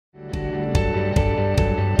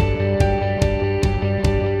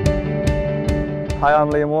Hi,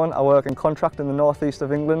 I'm Owen. I work in contract in the northeast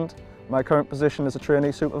of England. My current position is a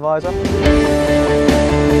trainee supervisor. I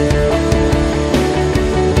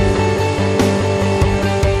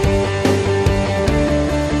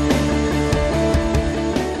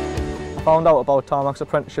found out about Tarmac's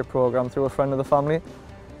apprenticeship programme through a friend of the family.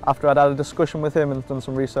 After I'd had a discussion with him and done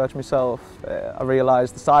some research myself, I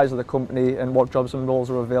realised the size of the company and what jobs and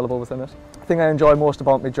roles are available within it. The thing I enjoyed most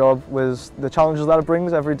about my job was the challenges that it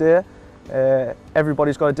brings every day.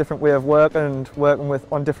 Everybody's got a different way of working, and working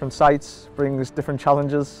on different sites brings different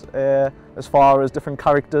challenges as far as different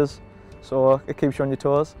characters, so it keeps you on your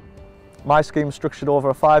toes. My scheme's structured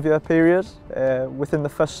over a 5-year period. Within the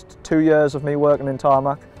first 2 years of me working in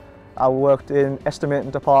Tarmac, I worked in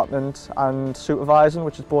estimating department and supervising,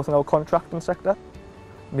 which is both in our contracting sector.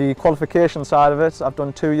 The qualification side of it, I've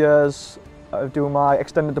done 2 years of doing my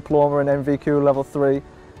extended diploma in NVQ level 3,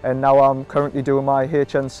 and now I'm currently doing my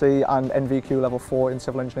HNC and NVQ level 4 in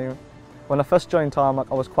civil engineering. When I first joined Tarmac,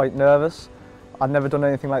 I was quite nervous. I'd never done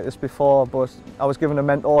anything like this before, but I was given a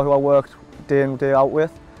mentor who I worked day in, day out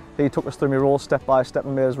with. He took us through my role step by step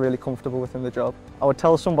and made us really comfortable within the job. I would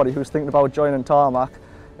tell somebody who's thinking about joining Tarmac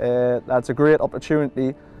that's a great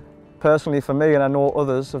opportunity. Personally for me, and I know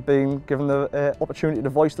others have been given the opportunity to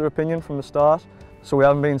voice their opinion from the start. So we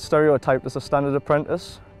haven't been stereotyped as a standard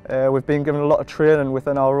apprentice. We've been given a lot of training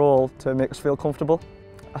within our role to make us feel comfortable.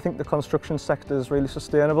 I think the construction sector is really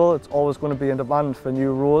sustainable. It's always going to be in demand for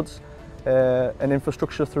new roads and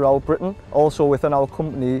infrastructure throughout Britain. Also within our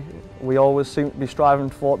company, we always seem to be striving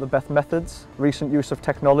for the best methods. Recent use of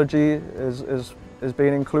technology is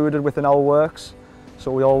being included within our works,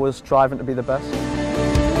 so we're always striving to be the best.